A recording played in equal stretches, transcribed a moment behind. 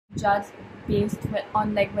judge based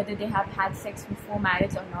on like whether they have had sex before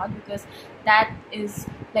marriage or not, because that is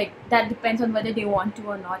like, that depends on whether they want to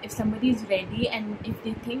or not. If somebody is ready and if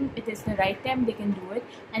they think it is the right time, they can do it.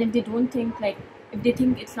 And if they don't think, like if they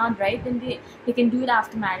think it's not right, then they can do it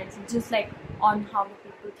after marriage. It's just like on how the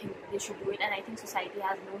people think they should do it, and I think society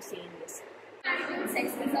has no say in this. Marital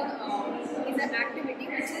sex is an activity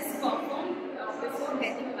which is performed before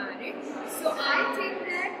getting married. So I think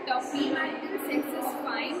that pre-marital sex is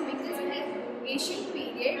fine, because in the ancient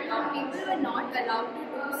period people were not allowed to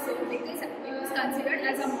do so, because it was considered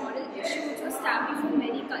as a moral issue which was taboo for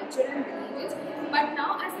many cultures and religions. But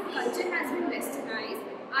now, as the culture has been westernized,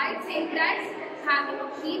 I think that having a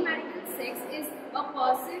pre-marital sex is a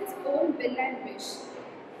person's own will and wish.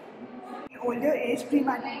 Older age,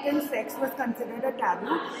 pre-marital sex was considered a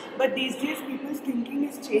taboo, but these days people's thinking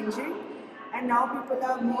is changing, and now people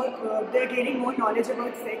are more, they're gaining more knowledge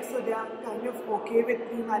about sex, so they are kind of okay with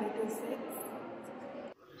pre-marital sex.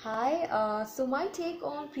 Hi, so my take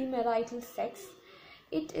on premarital sex,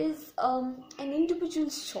 it is an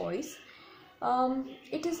individual's choice.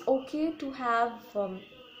 It is okay to have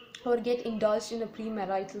or get indulged in a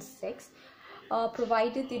premarital sex,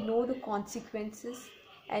 provided they know the consequences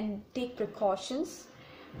and take precautions,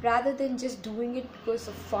 rather than just doing it because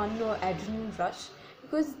of fun or adrenaline rush.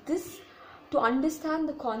 Because to understand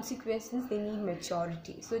the consequences, they need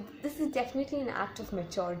maturity. So this is definitely an act of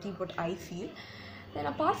maturity, what I feel. Then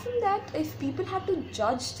apart from that, if people have to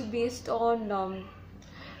judge based on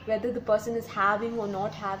whether the person is having or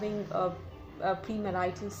not having a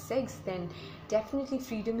premarital sex, then definitely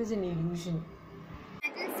freedom is an illusion.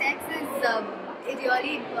 Premarital sex is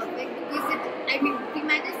really imperfect, because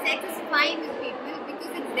premarital sex is fine with people because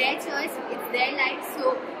it's their choice, it's their life,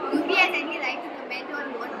 so nobody has any right to comment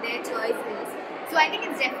on what their choice is. So I think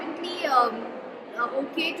it's definitely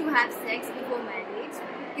okay to have sex before marriage,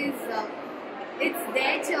 because it's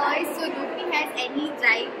their choice, so nobody has any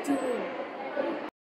right to